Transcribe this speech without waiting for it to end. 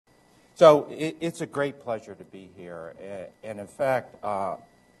So it's a great pleasure to be here. And in fact,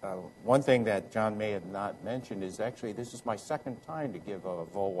 one thing that John may have not mentioned is actually this is my second time to give a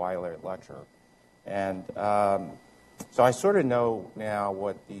Vollweiler lecture. And so I sort of know now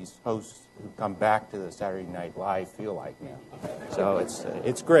what these hosts who come back to the Saturday Night Live feel like now. So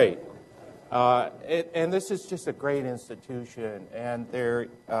it's great. And this is just a great institution. And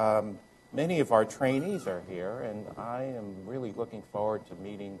many of our trainees are here, and I am really looking forward to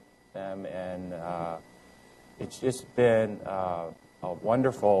meeting them. And it's just been a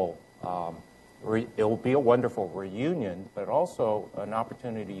wonderful, it will be a wonderful reunion, but also an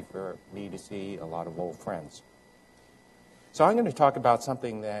opportunity for me to see a lot of old friends. So I'm going to talk about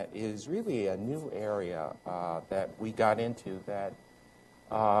something that is really a new area that we got into that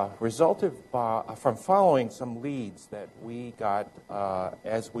resulted from following some leads that we got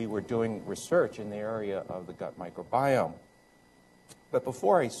as we were doing research in the area of the gut microbiome. But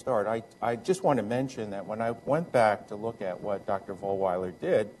before I start, I just want to mention that when I went back to look at what Dr. Vollweiler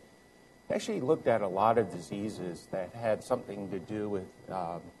did, he actually looked at a lot of diseases that had something to do with,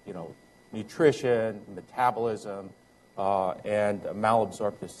 nutrition, metabolism, and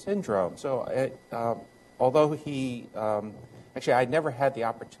malabsorptive syndrome. So although he, actually I'd never had the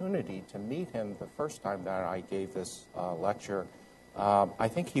opportunity to meet him the first time that I gave this lecture, I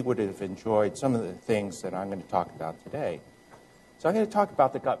think he would have enjoyed some of the things that I'm going to talk about today. So I'm going to talk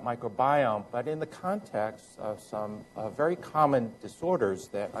about the gut microbiome, but in the context of some very common disorders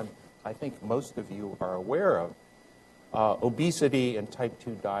that I think most of you are aware of, obesity and type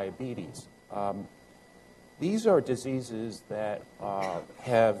 2 diabetes. These are diseases that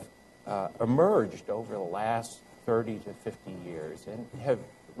have emerged over the last 30 to 50 years and have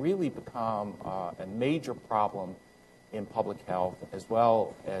really become a major problem in public health as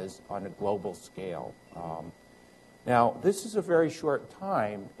well as on a global scale. Now, this is a very short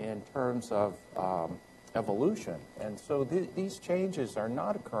time in terms of evolution, and so these changes are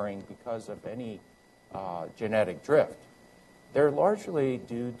not occurring because of any genetic drift. They're largely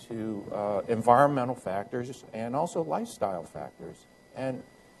due to environmental factors and also lifestyle factors, and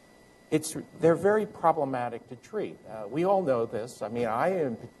they're very problematic to treat. We all know this. I mean,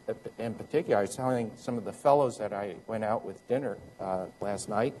 in particular, I was telling some of the fellows that I went out with dinner last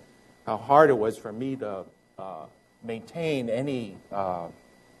night how hard it was for me to maintain any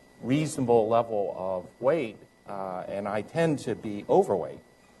reasonable level of weight, and I tend to be overweight.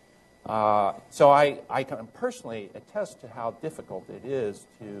 So I can personally attest to how difficult it is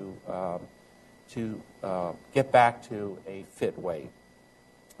to get back to a fit weight.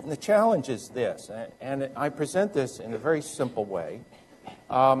 And the challenge is this, and I present this in a very simple way.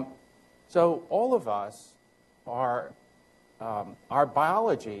 So all of us are, our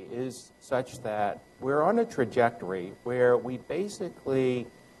biology is such that we're on a trajectory where we basically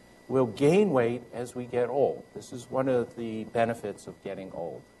will gain weight as we get old. This is one of the benefits of getting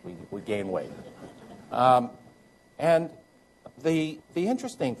old. We gain weight. And the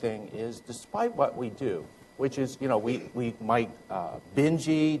interesting thing is, despite what we do, which is, we might binge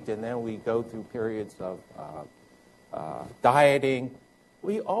eat and then we go through periods of dieting,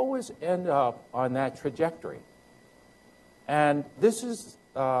 we always end up on that trajectory. And this is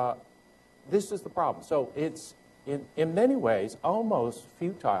the problem. So it's, in many ways, almost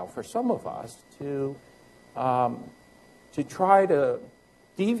futile for some of us to try to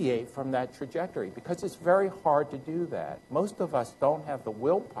deviate from that trajectory because it's very hard to do that. Most of us don't have the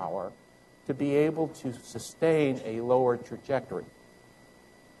willpower to be able to sustain a lower trajectory.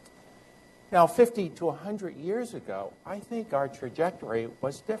 Now, 50 to 100 years ago, I think our trajectory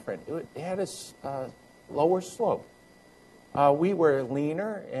was different. It had a lower slope. We were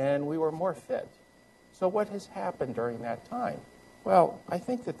leaner and we were more fit. So what has happened during that time? Well, I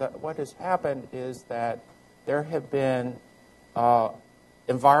think that what has happened is that there have been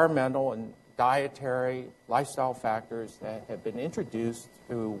environmental and dietary lifestyle factors that have been introduced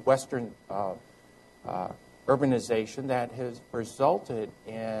through Western urbanization that has resulted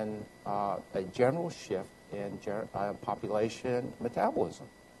in a general shift in population metabolism,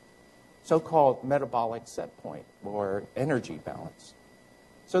 so-called metabolic set point or energy balance.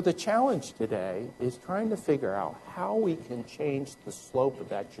 So the challenge today is trying to figure out how we can change the slope of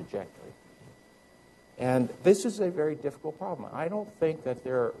that trajectory. And this is a very difficult problem. I don't think that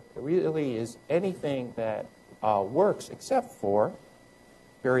there really is anything that works except for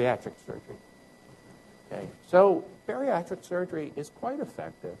bariatric surgery. Okay? So bariatric surgery is quite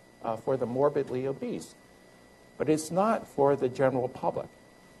effective for the morbidly obese, but it's not for the general public.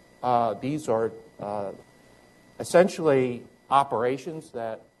 These are essentially operations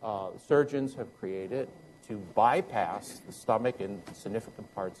that surgeons have created to bypass the stomach and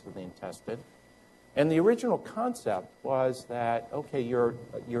significant parts of the intestine. And the original concept was that, okay, you're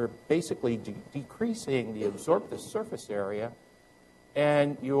basically decreasing the absorptive surface area,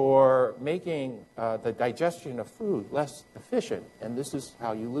 and you're making the digestion of food less efficient, and this is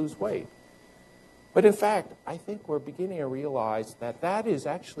how you lose weight. But in fact, I think we're beginning to realize that that is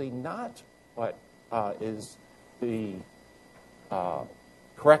actually not what is the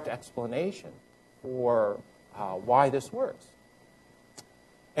correct explanation for why this works.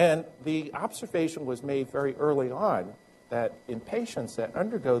 And the observation was made very early on that in patients that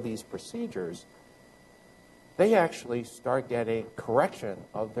undergo these procedures, they actually start getting correction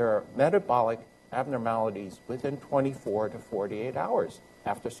of their metabolic abnormalities within 24 to 48 hours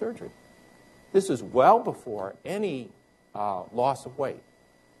after surgery. This is well before any loss of weight.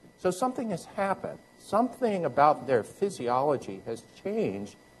 So something has happened. Something about their physiology has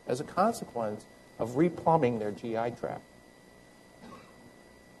changed as a consequence of replumbing their GI tract.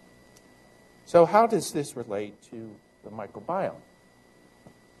 So how does this relate to the microbiome?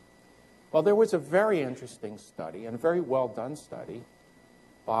 Well, there was a very interesting study, and a very well-done study,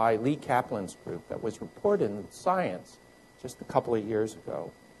 by Lee Kaplan's group that was reported in Science just a couple of years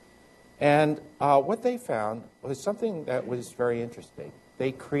ago. And what they found was something that was very interesting.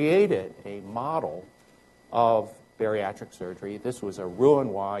 They created a model of bariatric surgery. This was a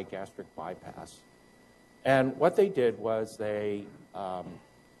Roux-en-Y gastric bypass. And what they did was they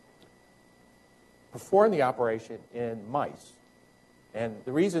performed the operation in mice. And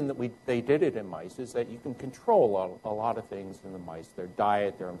the reason that they did it in mice is that you can control a lot of things in the mice, their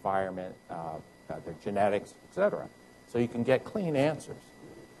diet, their environment, their genetics, etc. So you can get clean answers.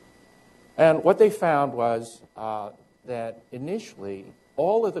 And what they found was that initially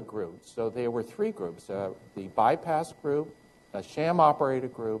all of the groups, so there were three groups, the bypass group, a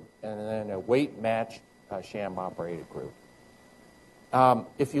sham-operated group, and then a weight-matched sham-operated group.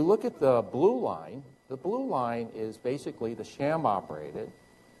 If you look at the blue line is basically the sham-operated.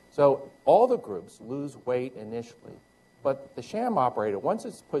 So all the groups lose weight initially, but the sham-operated, once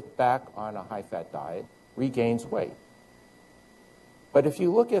it's put back on a high-fat diet, regains weight. But if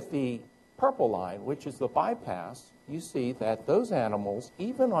you look at the purple line, which is the bypass, you see that those animals,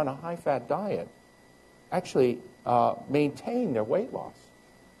 even on a high-fat diet, actually maintain their weight loss.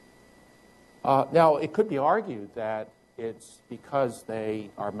 Now, it could be argued that it's because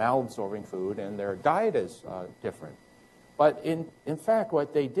they are malabsorbing food and their diet is different. But in fact,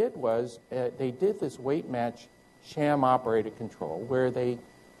 what they did was they did this weight-match sham-operated control where they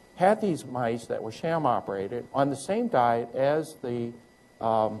had these mice that were sham-operated on the same diet as the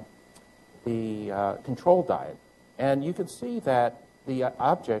control diet. And you can see that the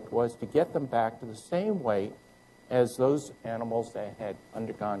object was to get them back to the same weight as those animals that had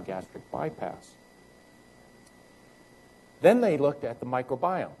undergone gastric bypass. Then they looked at the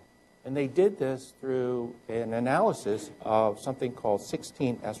microbiome, and they did this through an analysis of something called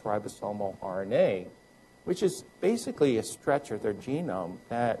 16S ribosomal RNA, which is basically a stretch of their genome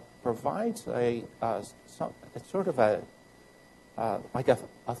that provides a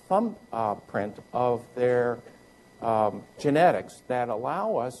thumbprint of their genetics that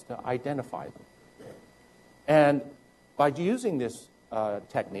allow us to identify them. And by using this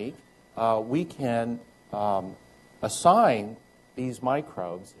technique, we can assign these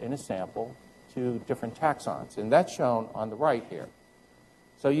microbes in a sample to different taxons, and that's shown on the right here.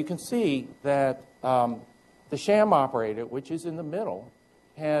 So you can see that the sham-operated, which is in the middle,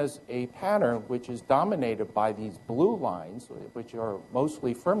 has a pattern which is dominated by these blue lines, which are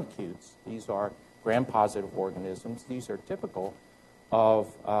mostly firmicutes. These are gram-positive organisms. These are typical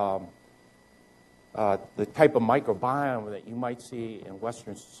of the type of microbiome that you might see in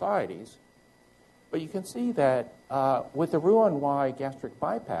Western societies. But you can see that with the Roux-en-Y gastric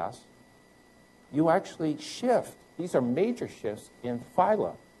bypass, you actually shift. These are major shifts in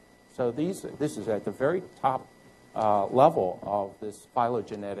phyla. So this is at the very top level of this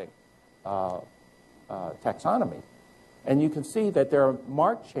phylogenetic taxonomy. And you can see that there are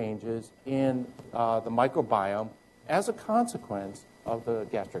marked changes in the microbiome as a consequence of the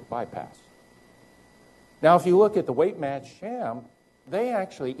gastric bypass. Now, if you look at the weight-matched sham, they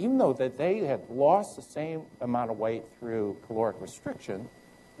actually, even though that they had lost the same amount of weight through caloric restriction,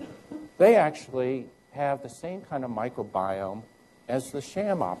 they actually have the same kind of microbiome as the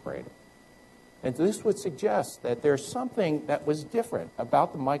sham operator. And this would suggest that there's something that was different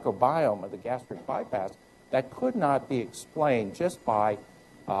about the microbiome of the gastric bypass that could not be explained just by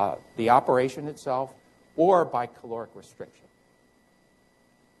the operation itself or by caloric restriction.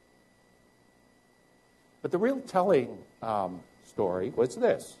 But the real telling story was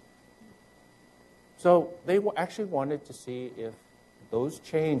this. So they actually wanted to see if those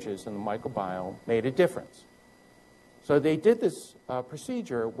changes in the microbiome made a difference. So they did this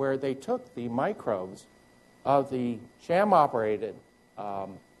procedure where they took the microbes of the sham-operated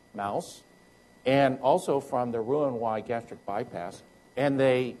mouse and also from the Roux-en-Y gastric bypass, and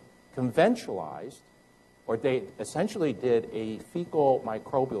they conventionalized, or they essentially did a fecal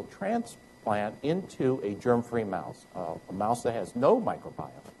microbial transplant into a germ-free mouse, a mouse that has no microbiome.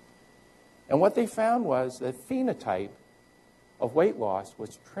 And what they found was that phenotype of weight loss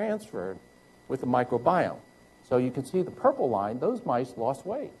was transferred with the microbiome. So you can see the purple line, those mice lost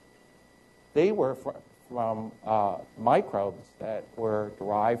weight. They were from microbes that were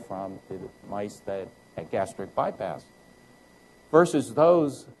derived from the mice that had gastric bypass, versus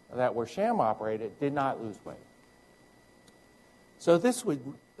those that were sham-operated did not lose weight. So this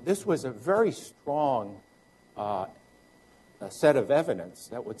was a very strong set of evidence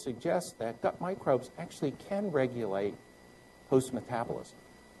that would suggest that gut microbes actually can regulate post-metabolism.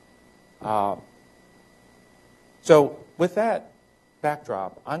 So with that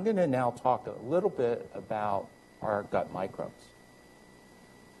backdrop, I'm going to now talk a little bit about our gut microbes.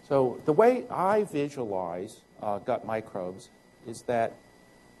 So the way I visualize gut microbes is that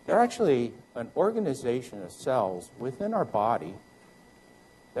they're actually an organization of cells within our body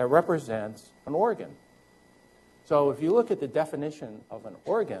that represents an organ. So if you look at the definition of an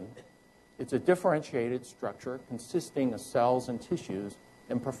organ, it's a differentiated structure consisting of cells and tissues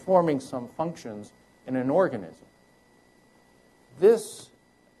and performing some functions in an organism. This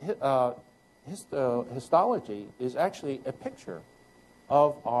histology is actually a picture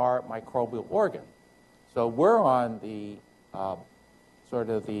of our microbial organ. So we're on the sort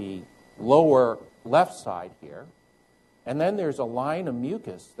of the lower left side here, and then there's a line of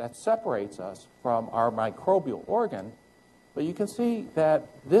mucus that separates us from our microbial organ. But you can see that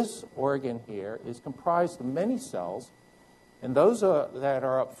this organ here is comprised of many cells, and those that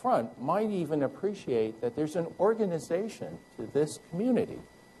are up front might even appreciate that there's an organization to this community.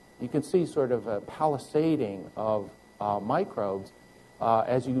 You can see sort of a palisading of microbes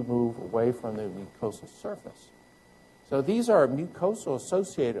as you move away from the mucosal surface. So these are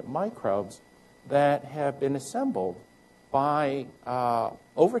mucosal-associated microbes that have been assembled by,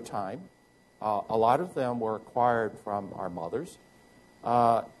 over time. A lot of them were acquired from our mothers,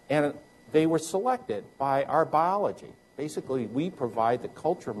 and they were selected by our biology. Basically, we provide the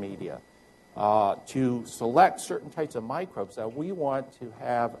culture media to select certain types of microbes that we want to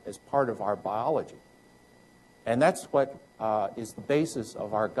have as part of our biology. And that's what is the basis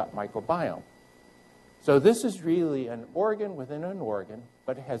of our gut microbiome. So this is really an organ within an organ,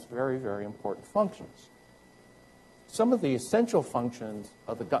 but it has very, very important functions. Some of the essential functions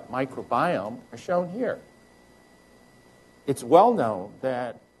of the gut microbiome are shown here. It's well known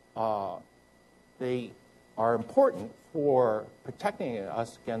that they are important for protecting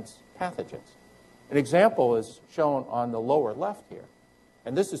us against pathogens. An example is shown on the lower left here.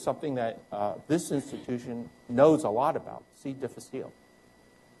 And this is something that this institution knows a lot about, C. difficile.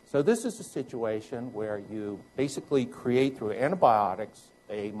 So this is a situation where you basically create through antibiotics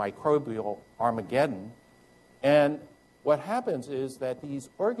a microbial Armageddon. And what happens is that these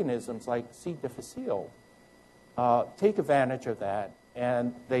organisms like C. difficile take advantage of that,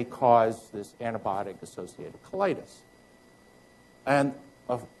 and they cause this antibiotic-associated colitis. And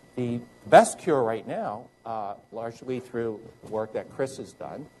the best cure right now, largely through work that Chris has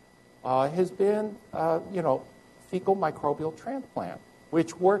done, has been, fecal microbial transplant,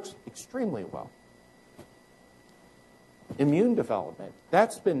 which works extremely well. Immune development,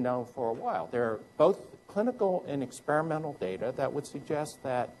 that's been known for a while. There are both clinical and experimental data that would suggest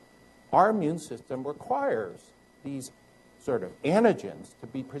that our immune system requires these sort of antigens to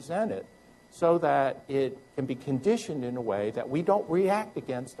be presented so that it can be conditioned in a way that we don't react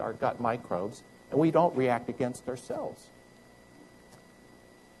against our gut microbes and we don't react against ourselves.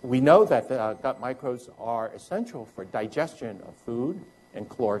 We know that the gut microbes are essential for digestion of food and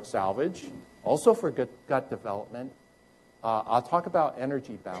caloric salvage, also for gut development. I'll talk about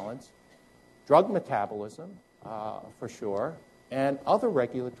energy balance, drug metabolism, for sure, and other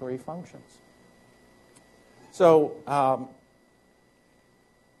regulatory functions. So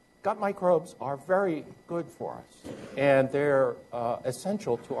gut microbes are very good for us, and they're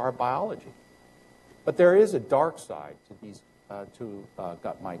essential to our biology. But there is a dark side to these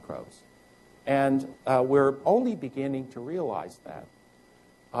gut microbes, and we're only beginning to realize that.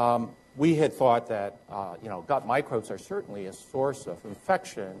 We had thought that gut microbes are certainly a source of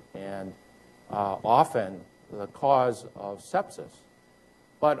infection and often the cause of sepsis.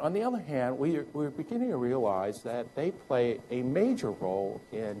 But on the other hand, we're beginning to realize that they play a major role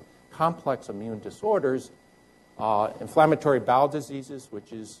in complex immune disorders, inflammatory bowel diseases,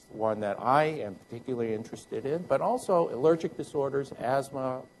 which is one that I am particularly interested in, but also allergic disorders,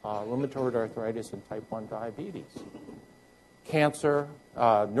 asthma, rheumatoid arthritis, and type 1 diabetes. Cancer,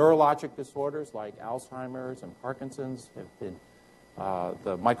 neurologic disorders like Alzheimer's and Parkinson's have been,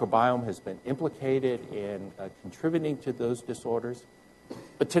 the microbiome has been implicated in contributing to those disorders.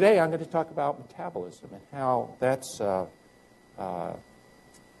 But today I'm going to talk about metabolism and how that's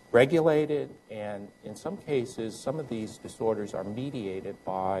regulated, and in some cases, some of these disorders are mediated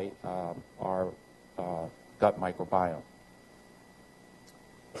by our gut microbiome.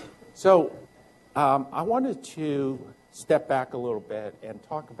 So I wanted to step back a little bit and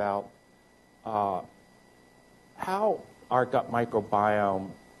talk about how our gut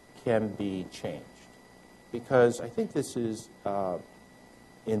microbiome can be changed, because I think this is,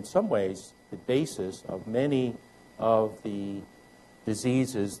 in some ways, the basis of many of the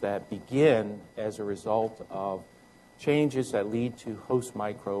diseases that begin as a result of changes that lead to host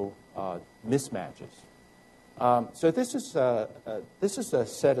microbe mismatches. So this is a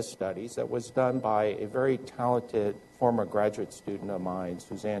set of studies that was done by a very talented former graduate student of mine,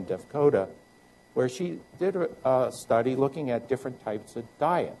 Suzanne Defcoda, where she did a study looking at different types of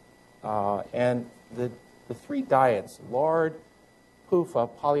diet. And the three diets, lard, PUFA,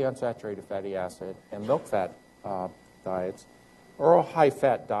 polyunsaturated fatty acid, and milk fat diets, are all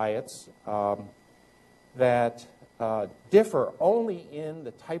high-fat diets that differ only in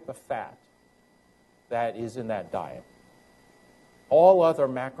the type of fat that is in that diet. All other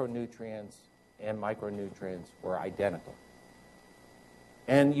macronutrients and micronutrients were identical.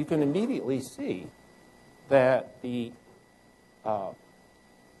 And you can immediately see that the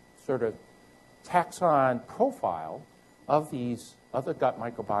sort of taxon profile of the gut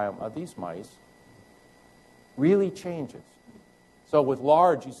microbiome of these mice really changes. So with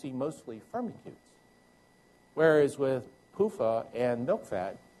lard, you see mostly firmicutes, whereas with PUFA and milk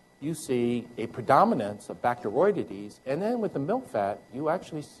fat, you see a predominance of Bacteroidetes, and then with the milk fat, you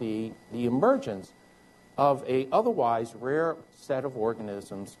actually see the emergence of a otherwise rare set of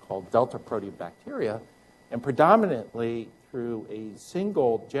organisms called delta proteobacteria, and predominantly through a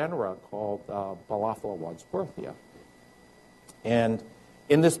single genera called Balaphila wadsworthia. And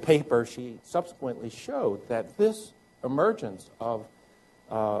in this paper, she subsequently showed that this emergence of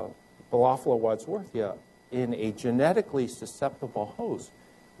Balaphila wadsworthia in a genetically susceptible host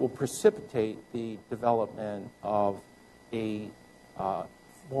will precipitate the development of a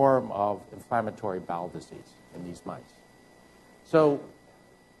form of inflammatory bowel disease in these mice. So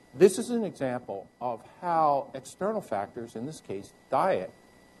this is an example of how external factors, in this case diet,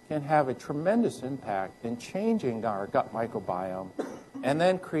 can have a tremendous impact in changing our gut microbiome and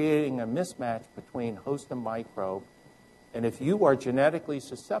then creating a mismatch between host and microbe. And if you are genetically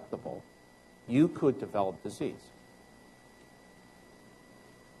susceptible, you could develop disease.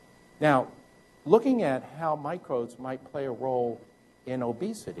 Now, looking at how microbes might play a role in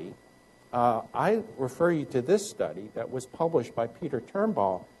obesity, I refer you to this study that was published by Peter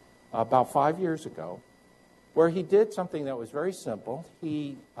Turnbull about 5 years ago, where he did something that was very simple.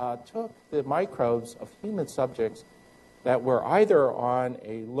 He took the microbes of human subjects that were either on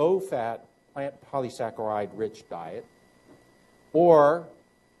a low-fat, plant polysaccharide-rich diet or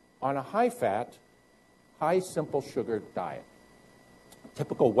on a high-fat, high-simple sugar diet,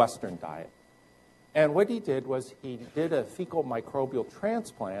 typical Western diet. And what he did was he did a fecal microbial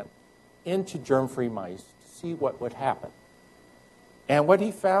transplant into germ-free mice to see what would happen. And what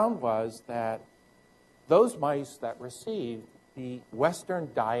he found was that those mice that received the Western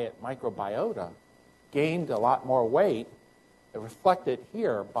diet microbiota gained a lot more weight, reflected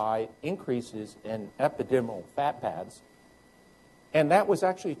here by increases in epidermal fat pads, and that was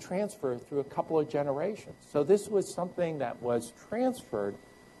actually transferred through a couple of generations. So this was something that was transferred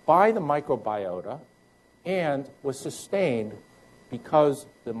by the microbiota and was sustained because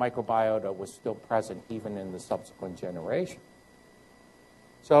the microbiota was still present even in the subsequent generation.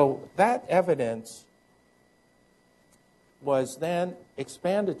 So that evidence was then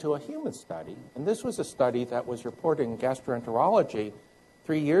expanded to a human study, and this was a study that was reported in Gastroenterology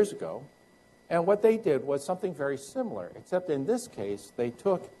 3 years ago. And what they did was something very similar, except in this case, they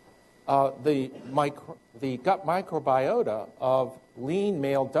took the gut microbiota of lean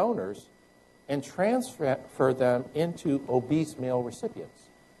male donors and transferred them into obese male recipients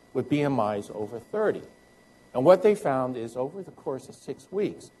with BMIs over 30. And what they found is over the course of 6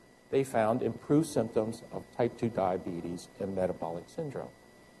 weeks, they found improved symptoms of type 2 diabetes and metabolic syndrome.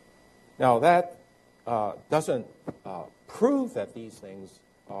 Now, that doesn't prove that these things,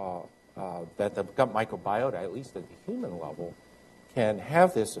 that the gut microbiota, at least at the human level, can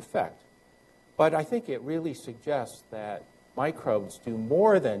have this effect. But I think it really suggests that microbes do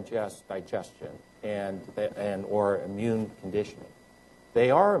more than just digestion or immune conditioning. They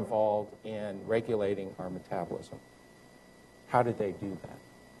are involved in regulating our metabolism. How did they do that?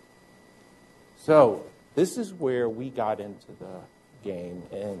 So this is where we got into the game,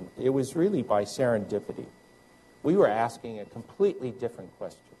 and it was really by serendipity. We were asking a completely different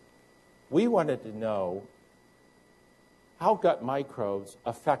question. We wanted to know how gut microbes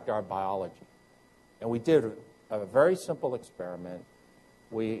affect our biology. And we did a very simple experiment.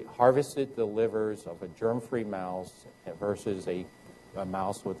 We harvested the livers of a germ-free mouse versus a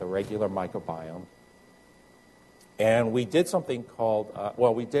mouse with a regular microbiome. And we did something called,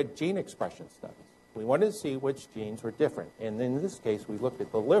 we did gene expression studies. We wanted to see which genes were different. And in this case, we looked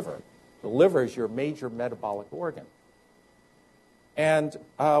at the liver. The liver is your major metabolic organ. And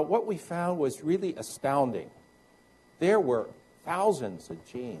what we found was really astounding. There were thousands of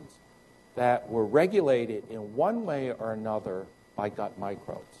genes that were regulated in one way or another by gut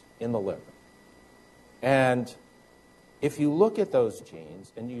microbes in the liver. And if you look at those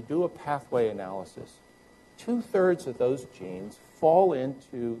genes and you do a pathway analysis, 2/3 of those genes fall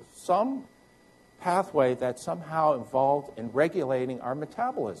into some pathway that's somehow involved in regulating our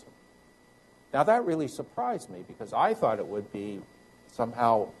metabolism. Now, that really surprised me because I thought it would be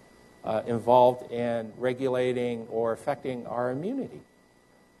somehow involved in regulating or affecting our immunity.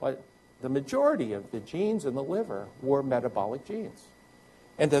 But the majority of the genes in the liver were metabolic genes.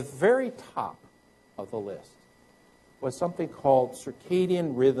 And the very top of the list was something called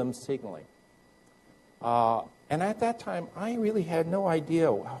circadian rhythm signaling. And at that time, I really had no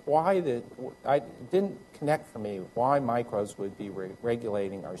idea it didn't connect for me why microbes would be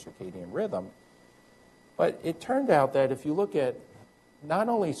regulating our circadian rhythm. But it turned out that if you look at not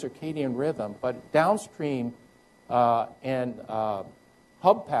only circadian rhythm, but downstream and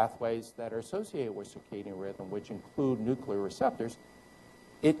hub pathways that are associated with circadian rhythm, which include nuclear receptors,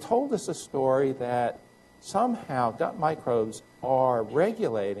 it told us a story that somehow gut microbes are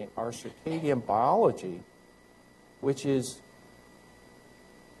regulating our circadian biology, which is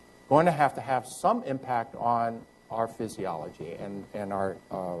going to have some impact on our physiology and our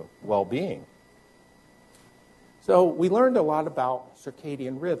well-being. So we learned a lot about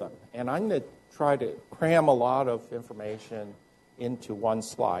circadian rhythm, and I'm going to try to cram a lot of information into one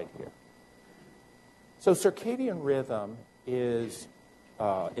slide here. So circadian rhythm is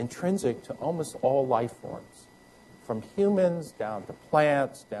intrinsic to almost all life forms, from humans down to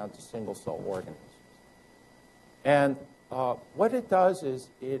plants, down to single-cell organisms. And what it does is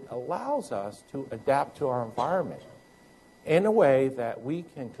it allows us to adapt to our environment in a way that we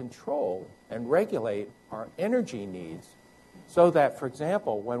can control and regulate our energy needs so that, for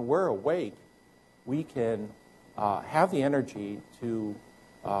example, when we're awake, we can have the energy to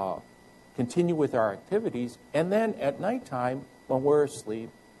continue with our activities, and then at nighttime, when we're asleep,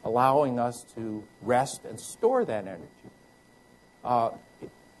 allowing us to rest and store that energy.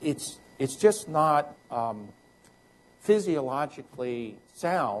 It's just not physiologically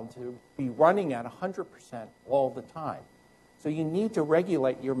sound to be running at 100% all the time. So you need to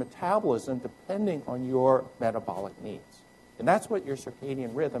regulate your metabolism depending on your metabolic needs. And that's what your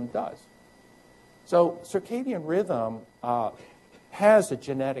circadian rhythm does. So circadian rhythm has a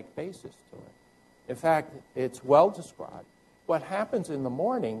genetic basis to it. In fact, it's well described. What happens in the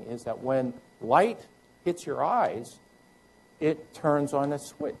morning is that when light hits your eyes, it turns on a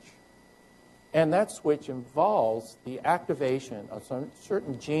switch. And that switch involves the activation of some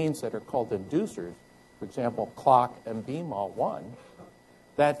certain genes that are called inducers, for example, clock and BMAL1,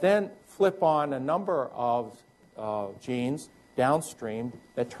 that then flip on a number of genes downstream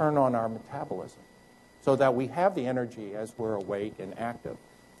that turn on our metabolism so that we have the energy as we're awake and active.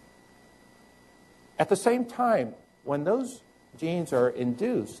 At the same time, when those genes are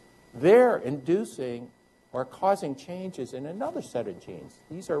induced, they're inducing or causing changes in another set of genes.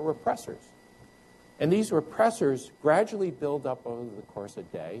 These are repressors. And these repressors gradually build up over the course of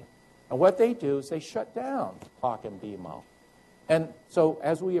the day. And what they do is they shut down clock and BMAL. And so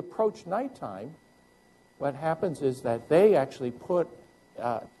as we approach nighttime, what happens is that they actually put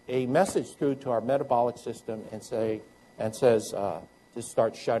a message through to our metabolic system and says to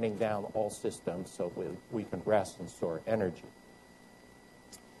start shutting down all systems so we can rest and store energy.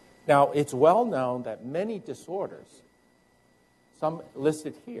 Now, it's well known that many disorders, some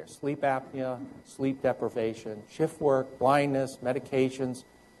listed here, sleep apnea, sleep deprivation, shift work, blindness, medications,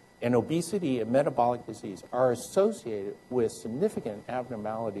 and obesity and metabolic disease are associated with significant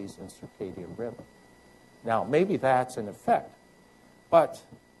abnormalities in circadian rhythm. Now, maybe that's an effect, but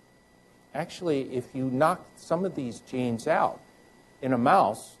actually, if you knock some of these genes out, in a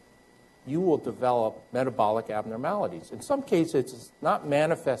mouse, you will develop metabolic abnormalities. In some cases, it's not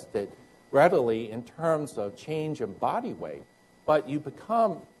manifested readily in terms of change in body weight, but you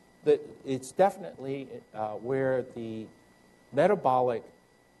become, it's definitely where the metabolic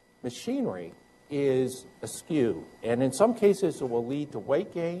machinery is askew. And in some cases, it will lead to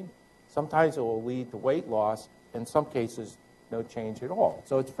weight gain. Sometimes it will lead to weight loss. In some cases, no change at all.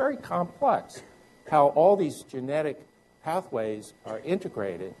 So it's very complex how all these genetic pathways are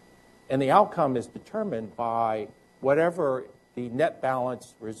integrated, and the outcome is determined by whatever the net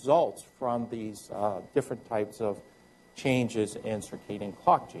balance results from these different types of changes in circadian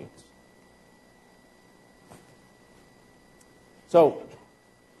clock genes. So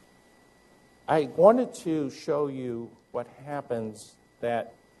I wanted to show you what happens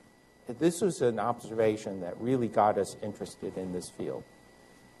that this was an observation that really got us interested in this field.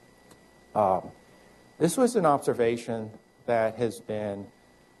 This was an observation that has been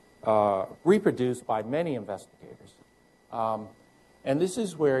reproduced by many investigators. And this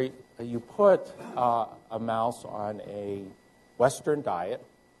is where you put a mouse on a Western diet,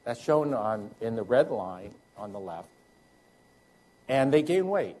 that's shown in the red line on the left, and they gain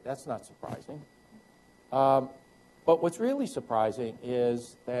weight. That's not surprising. But what's really surprising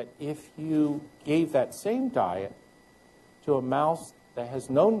is that if you gave that same diet to a mouse that has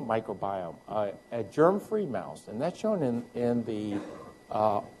no microbiome, a germ-free mouse, and that's shown in the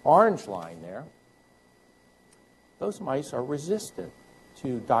orange line there, those mice are resistant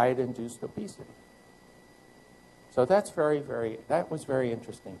to diet-induced obesity. So that was very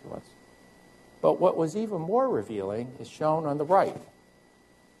interesting to us. But what was even more revealing is shown on the right.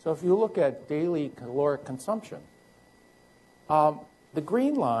 So if you look at daily caloric consumption, the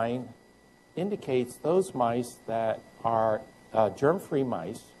green line indicates those mice that are germ-free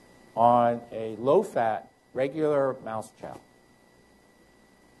mice on a low-fat, regular mouse chow.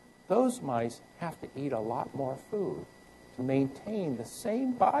 Those mice have to eat a lot more food to maintain the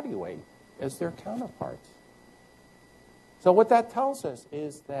same body weight as their counterparts. So what that tells us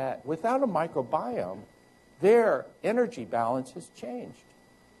is that without a microbiome, their energy balance has changed.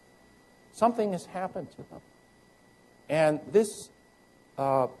 Something has happened to them. And this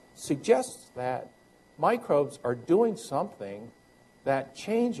suggests that microbes are doing something that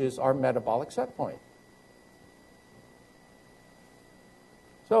changes our metabolic set point.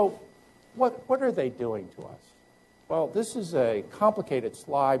 So what are they doing to us? Well, this is a complicated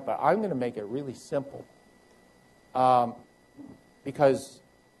slide, but I'm going to make it really simple. Because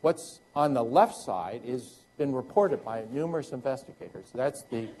what's on the left side has been reported by numerous investigators. That's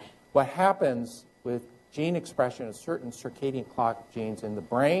what happens with gene expression of certain circadian clock genes in the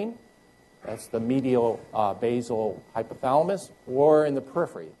brain. That's the medial basal hypothalamus, or in the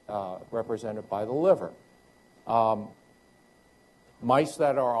periphery, represented by the liver. Mice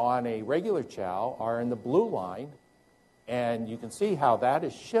that are on a regular chow are in the blue line, and you can see how that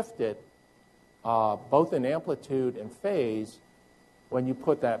is shifted both in amplitude and phase when you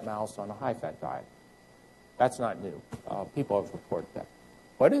put that mouse on a high-fat diet. That's not new. People have reported that.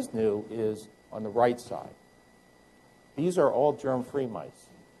 What is new is on the right side. These are all germ-free mice,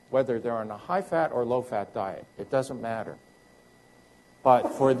 whether they're on a high-fat or low-fat diet. It doesn't matter.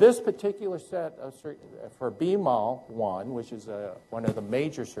 But for this particular set, for BMAL1, which is one of the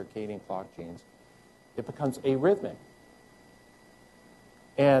major circadian clock genes, it becomes arrhythmic.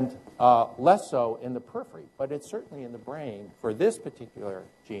 And less so in the periphery, but it's certainly in the brain. For this particular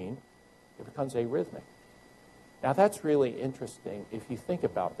gene, it becomes arrhythmic. Now, that's really interesting if you think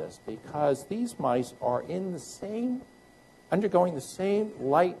about this, because these mice are undergoing the same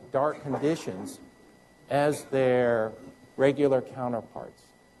light-dark conditions as their regular counterparts.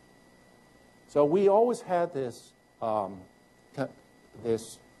 So we always had this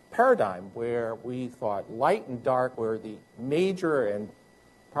paradigm where we thought light and dark were the major and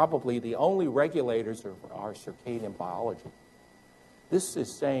probably the only regulators of our circadian biology. This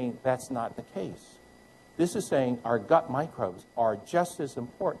is saying that's not the case. This is saying our gut microbes are just as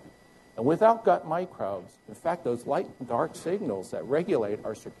important. And without gut microbes, in fact, those light and dark signals that regulate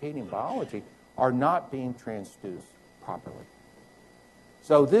our circadian biology are not being transduced properly.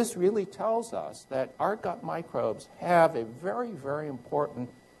 So this really tells us that our gut microbes have a very, very important,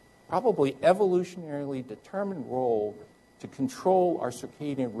 probably evolutionarily determined role to control our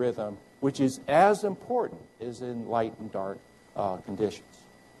circadian rhythm, which is as important as in light and dark conditions.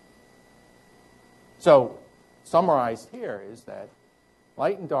 So summarized here is that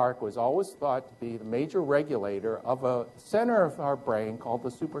light and dark was always thought to be the major regulator of a center of our brain called the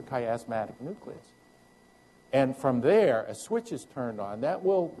suprachiasmatic nucleus. And from there, a switch is turned on that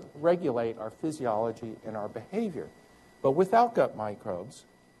will regulate our physiology and our behavior. But without gut microbes,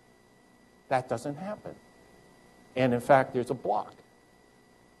 that doesn't happen. And in fact, there's a block.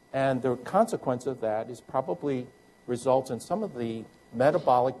 And the consequence of that is probably results in some of the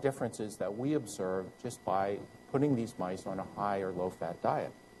metabolic differences that we observe just by putting these mice on a high or low-fat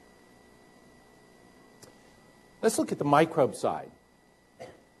diet. Let's look at the microbe side.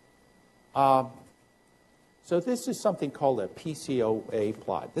 So this is something called a PCOA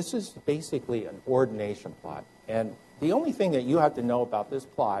plot. This is basically an ordination plot. And the only thing that you have to know about this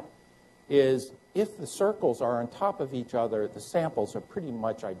plot is if the circles are on top of each other, the samples are pretty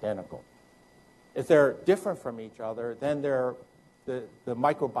much identical. If they're different from each other, then the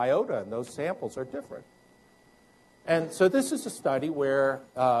microbiota in those samples are different. And so this is a study where,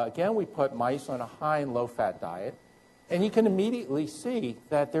 again, we put mice on a high and low-fat diet, and you can immediately see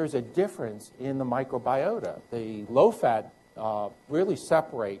that there's a difference in the microbiota. The low-fat really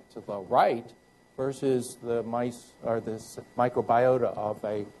separate to the right versus the mice or this microbiota of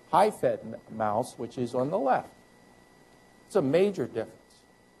a high-fat mouse, which is on the left. It's a major difference.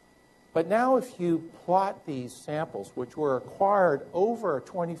 But now if you plot these samples, which were acquired over a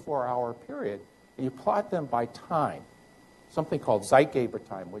 24-hour period, and you plot them by time, something called Zeitgeber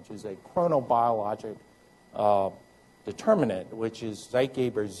time, which is a chronobiologic determinant, which is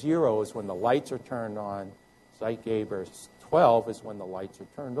Zeitgeber 0 is when the lights are turned on, Zeitgeber 12 is when the lights are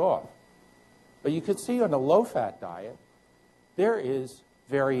turned off. But you can see on a low-fat diet, there is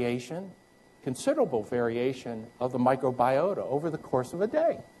variation, considerable variation of the microbiota over the course of a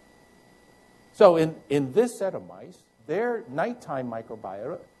day. So in this set of mice, their nighttime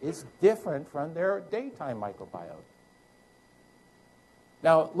microbiota is different from their daytime microbiota.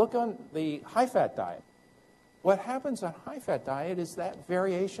 Now, look on the high-fat diet. What happens on high-fat diet is that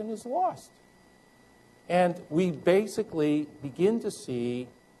variation is lost. And we basically begin to see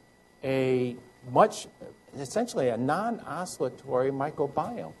essentially a non-oscillatory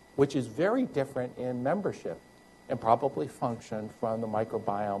microbiome, which is very different in membership and probably function from the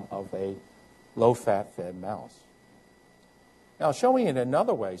microbiome of a low-fat fed mouse. Now, showing it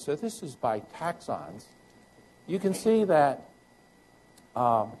another way, so this is by taxons, you can see that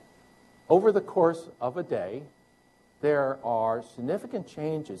over the course of a day, there are significant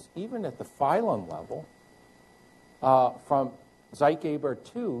changes, even at the phylum level, from Zeitgeber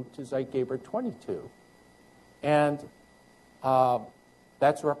 2 to Zeitgeber 22. And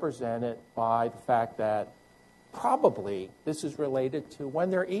that's represented by the fact that probably this is related to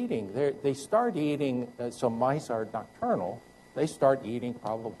when they're eating. They start eating, so mice are nocturnal, they start eating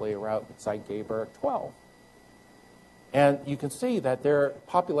probably around Zeitgeber 12. And you can see that their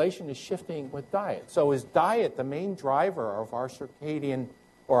population is shifting with diet. So is diet the main driver of our circadian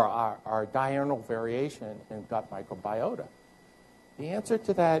or our diurnal variation in gut microbiota? The answer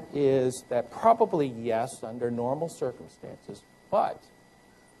to that is that probably yes, under normal circumstances. But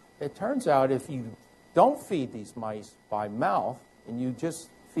it turns out if you don't feed these mice by mouth and you just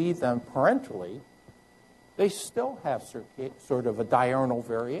feed them parenterally, they still have sort of a diurnal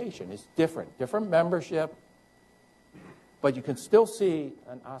variation. It's different membership, but you can still see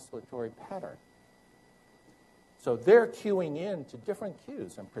an oscillatory pattern. So they're cueing in to different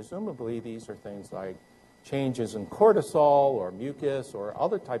cues, and presumably these are things like changes in cortisol or mucus or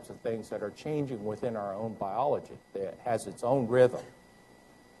other types of things that are changing within our own biology that has its own rhythm.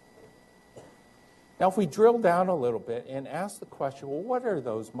 Now, if we drill down a little bit and ask the question, well, what are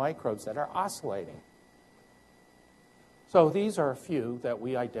those microbes that are oscillating? So these are a few that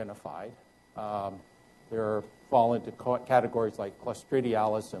we identified. They fall into categories like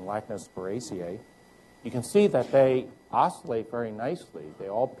Clostridialis and Lactospiraceae. You can see that they oscillate very nicely. They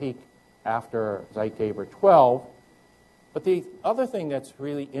all peak after Zeitgeber 12. But the other thing that's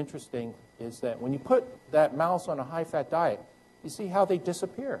really interesting is that when you put that mouse on a high-fat diet, you see how they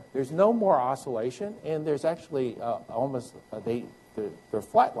disappear. There's no more oscillation, and there's actually they're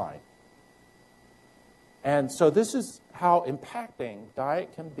flatlined. And so this is how impacting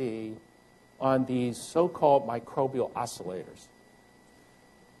diet can be on these so-called microbial oscillators.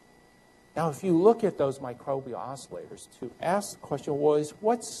 Now, if you look at those microbial oscillators, to ask the question, well,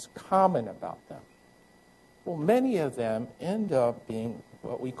 what's common about them? Well, many of them end up being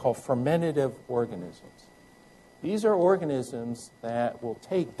what we call fermentative organisms. These are organisms that will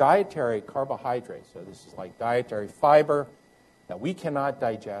take dietary carbohydrates, so this is like dietary fiber that we cannot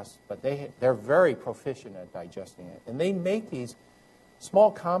digest, but they're very proficient at digesting it. And they make these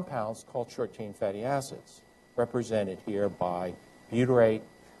small compounds called short-chain fatty acids, represented here by butyrate,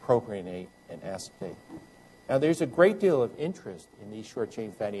 propionate, and acetate. Now, there's a great deal of interest in these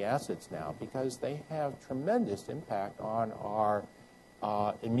short-chain fatty acids now because they have tremendous impact on our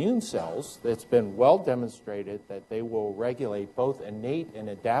immune cells. It's been well demonstrated that they will regulate both innate and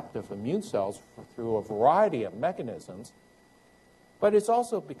adaptive immune cells through a variety of mechanisms. But it's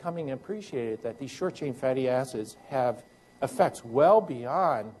also becoming appreciated that these short-chain fatty acids have effects well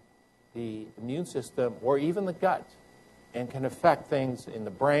beyond the immune system or even the gut, and can affect things in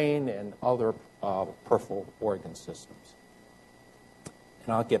the brain and other peripheral organ systems.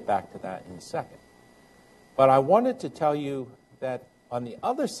 And I'll get back to that in a second. But I wanted to tell you that on the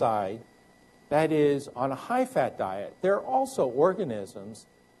other side, that is, on a high-fat diet, there are also organisms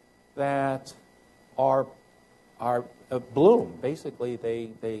that are bloom. Basically,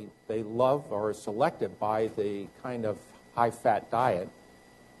 they love or are selected by the kind of high-fat diet.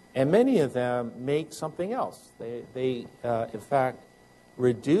 And many of them make something else. They in fact,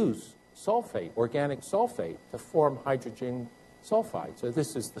 reduce sulfate, organic sulfate, to form hydrogen sulfide. So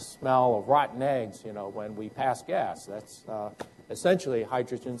this is the smell of rotten eggs, when we pass gas. That's essentially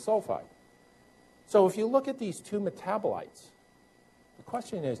hydrogen sulfide. So if you look at these two metabolites, the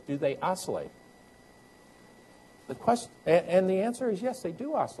question is, do they oscillate? And the answer is yes, they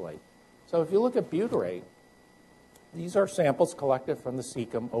do oscillate. So if you look at butyrate, these are samples collected from the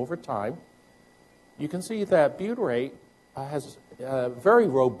cecum over time. You can see that butyrate has a very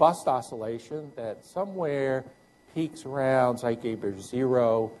robust oscillation that somewhere peaks around Zeitgeber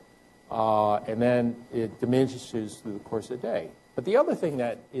 0, and then it diminishes through the course of the day. But the other thing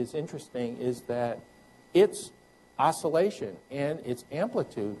that is interesting is that its oscillation and its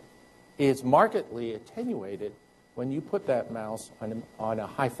amplitude is markedly attenuated when you put that mouse on a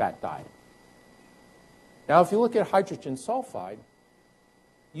high-fat diet. Now, if you look at hydrogen sulfide,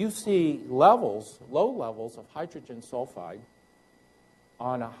 you see low levels of hydrogen sulfide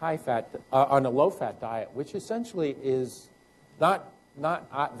on a low-fat diet, which essentially is not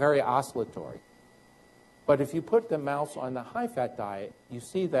very oscillatory. But if you put the mouse on the high-fat diet, you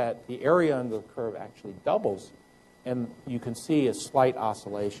see that the area under the curve actually doubles, and you can see a slight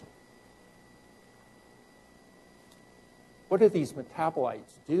oscillation. What do these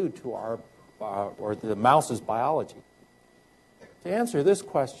metabolites do to our or the mouse's biology? To answer this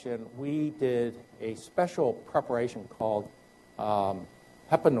question, we did a special preparation called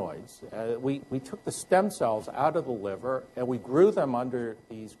hepanoids. We took the stem cells out of the liver and we grew them under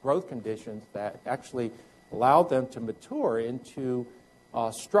these growth conditions that actually allowed them to mature into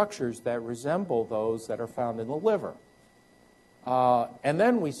structures that resemble those that are found in the liver. And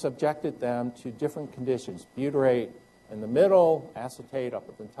then we subjected them to different conditions: butyrate in the middle, acetate up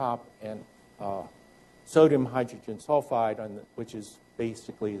at the top, and sodium hydrogen sulfide, which is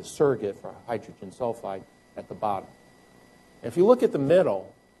basically the surrogate for hydrogen sulfide, at the bottom. If you look at the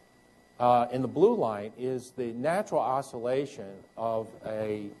middle, in the blue line is the natural oscillation of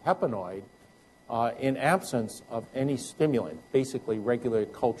a hepanoid in absence of any stimulant, basically regular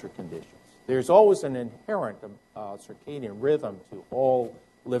culture conditions. There's always an inherent circadian rhythm to all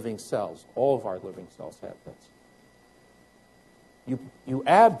living cells. All of our living cells have this. You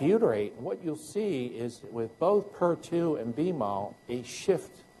add butyrate, and what you'll see is with both PER2 and BMAL, a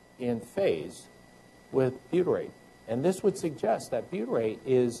shift in phase with butyrate. And this would suggest that butyrate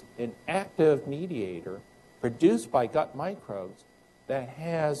is an active mediator produced by gut microbes that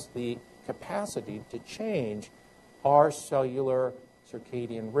has the capacity to change our cellular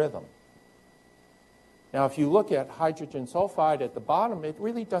circadian rhythm. Now, if you look at hydrogen sulfide at the bottom, it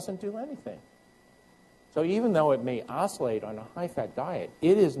really doesn't do anything. So even though it may oscillate on a high-fat diet,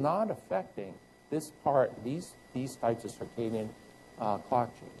 it is not affecting this part, these types of circadian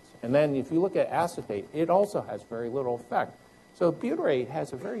clock genes. And then if you look at acetate, it also has very little effect. So butyrate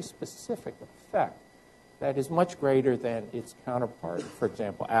has a very specific effect that is much greater than its counterpart, for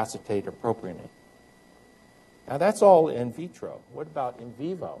example, acetate or propionate. Now that's all in vitro. What about in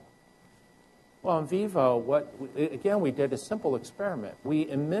vivo? Well, in vivo, again, we did a simple experiment. We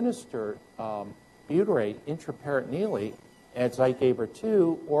administered butyrate intraperitoneally at Zeitgeber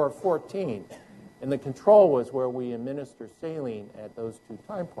 2 or 14. And the control was where we administer saline at those two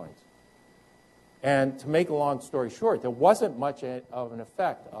time points. And to make a long story short, there wasn't much of an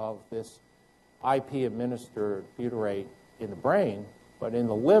effect of this IP-administered butyrate in the brain, but in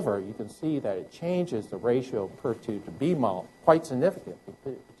the liver, you can see that it changes the ratio of PER2 to BMAL quite significantly,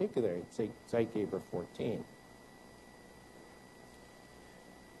 particularly at Zeitgeber 14.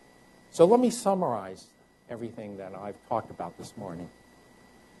 So let me summarize everything that I've talked about this morning.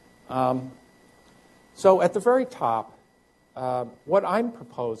 So at the very top, what I'm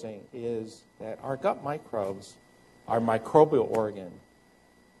proposing is that our gut microbes, our microbial organ,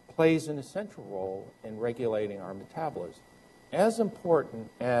 plays an essential role in regulating our metabolism, as important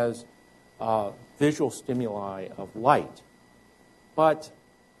as visual stimuli of light. But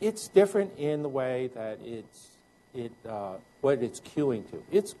it's different in the way that what it's cueing to.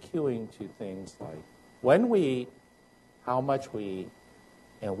 It's cueing to things like when we eat, how much we eat,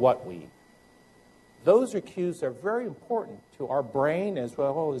 and what we eat. Those are cues that are very important to our brain as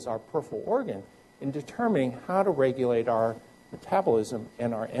well as our peripheral organ in determining how to regulate our metabolism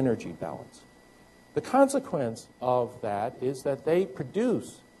and our energy balance. The consequence of that is that they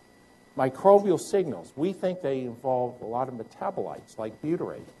produce microbial signals. We think they involve a lot of metabolites like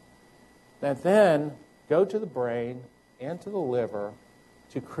butyrate that then go to the brain and to the liver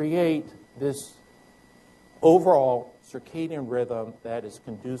to create this overall circadian rhythm that is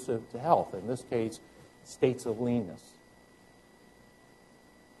conducive to health, in this case, states of leanness.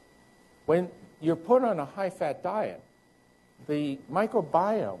 When you're put on a high-fat diet, the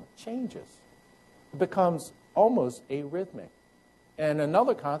microbiome changes. It becomes almost arrhythmic. And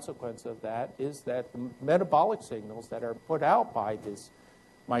another consequence of that is that the metabolic signals that are put out by this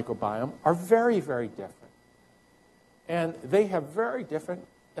microbiome are very, very different. And they have very different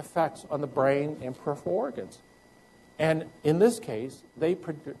effects on the brain and peripheral organs. And in this case, they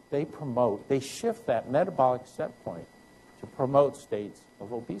shift that metabolic set point to promote states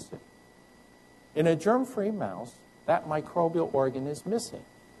of obesity. In a germ-free mouse, that microbial organ is missing.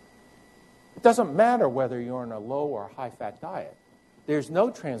 It doesn't matter whether you're on a low or high-fat diet. There's no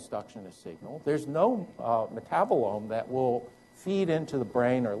transductionist signal. There's no metabolome that will feed into the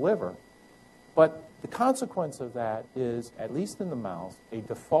brain or liver. But the consequence of that is, at least in the mouse, a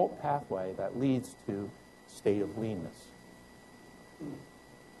default pathway that leads to state of leanness.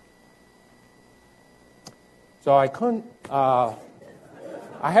 So I couldn't, I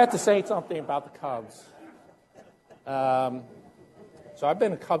had to say something about the Cubs. So I've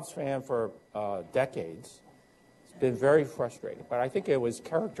been a Cubs fan for decades. It's been very frustrating, but I think it was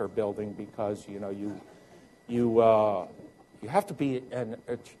character building because, you know, you have to be an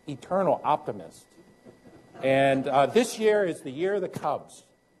eternal optimist. And this year is the year of the Cubs.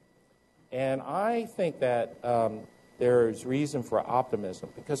 And I think that there's reason for optimism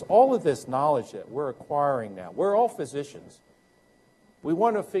because all of this knowledge that we're acquiring now, we're all physicians. We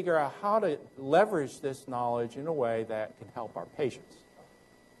want to figure out how to leverage this knowledge in a way that can help our patients.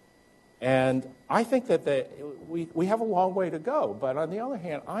 And I think that we have a long way to go. But on the other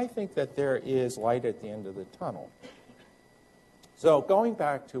hand, I think that there is light at the end of the tunnel. So going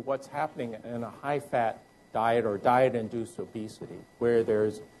back to what's happening in a high-fat diet or diet-induced obesity, where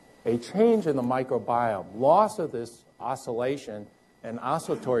there's a change in the microbiome, loss of this oscillation and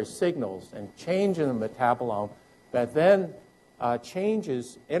oscillatory signals, and change in the metabolome that then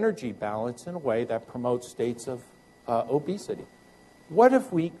changes energy balance in a way that promotes states of obesity. What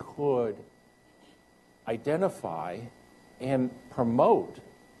if we could identify and promote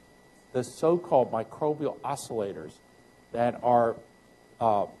the so-called microbial oscillators that are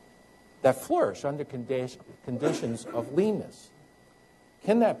that flourish under conditions of leanness?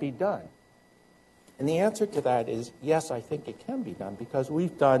 Can that be done? And the answer to that is yes, I think it can be done because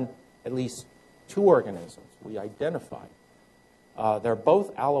we've done at least 2 organisms we identified. They're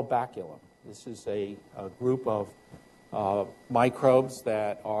both Allobaculum. This is a group of microbes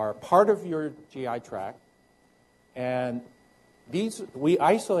that are part of your GI tract. And these, we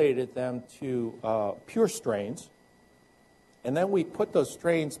isolated them to pure strains. And then we put those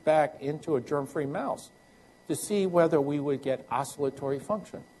strains back into a germ-free mouse to see whether we would get oscillatory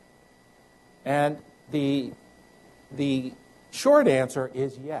function. And the short answer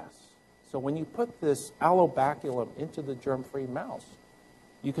is yes. So when you put this Allobaculum into the germ-free mouse,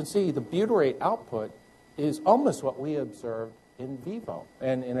 you can see the butyrate output is almost what we observed in vivo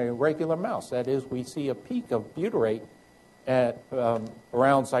and in a regular mouse. That is, we see a peak of butyrate at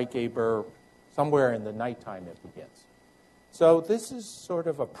around Zeitgeber, somewhere in the nighttime it begins. So this is sort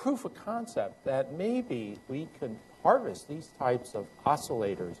of a proof of concept that maybe we can harvest these types of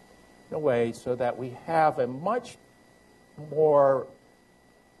oscillators in a way so that we have a much more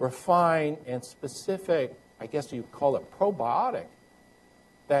refined and specific, I guess you call it probiotic,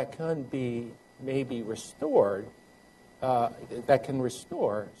 that can be maybe restored, that can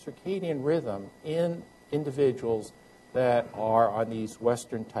restore circadian rhythm in individuals that are on these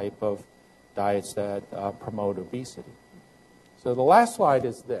Western type of diets that promote obesity. So the last slide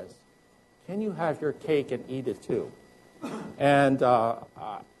is this. Can you have your cake and eat it too? And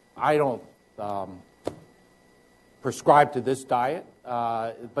I don't prescribe to this diet,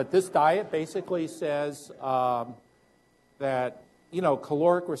 but this diet basically says that, you know,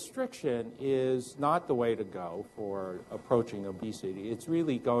 caloric restriction is not the way to go for approaching obesity. It's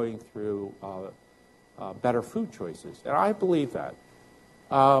really going through better food choices, and I believe that.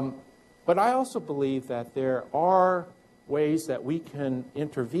 But I also believe that there are ways that we can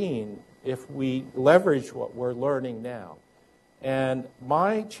intervene if we leverage what we're learning now. And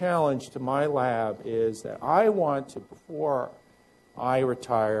my challenge to my lab is that I want to, before I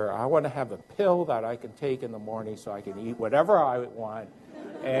retire, I want to have a pill that I can take in the morning so I can eat whatever I want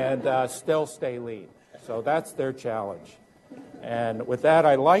and still stay lean. So that's their challenge. And with that,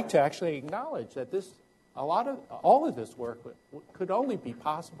 I'd like to actually acknowledge that all of this work could only be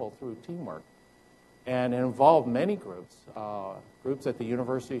possible through teamwork. And it involved many groups, groups at the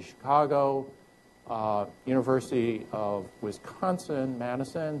University of Chicago, University of Wisconsin,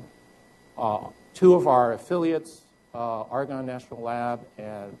 Madison, two of our affiliates, Argonne National Lab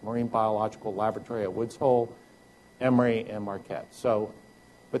and Marine Biological Laboratory at Woods Hole, Emory, and Marquette. So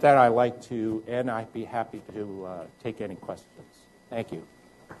with that, I'd like to, and I'd be happy to take any questions. Thank you.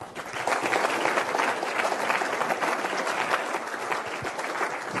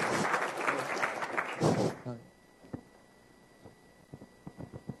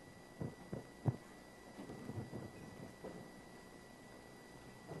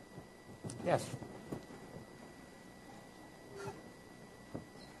 Yes.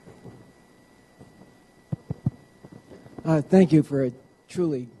 Thank you for a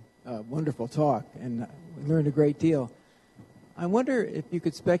truly wonderful talk, and we learned a great deal. I wonder if you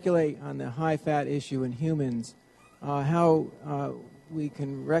could speculate on the high-fat issue in humans, how we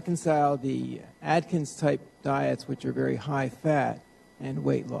can reconcile the Atkins-type diets, which are very high-fat, and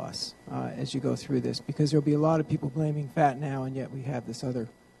weight loss as you go through this, because there'll be a lot of people blaming fat now, and yet we have this other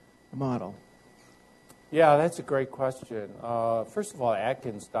model. Yeah, that's a great question. First of all,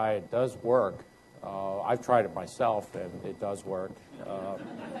 Atkins diet does work. I've tried it myself, and it does work.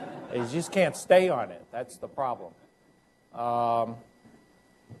 You just can't stay on it. That's the problem. I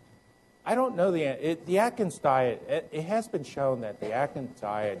don't know the Atkins diet. It has been shown that the Atkins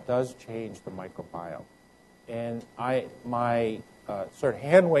diet does change the microbiome. And my sort of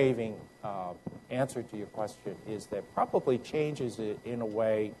hand-waving answer to your question is that probably changes it in a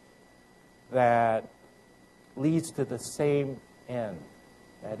way that leads to the same end.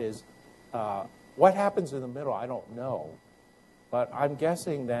 That is, what happens in the middle, I don't know. But I'm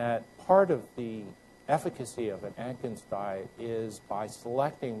guessing that part of the efficacy of an Atkins diet is by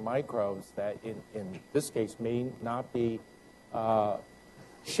selecting microbes that, in this case, may not be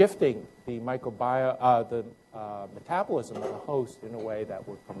shifting the metabolism of the host in a way that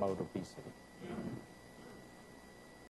would promote obesity.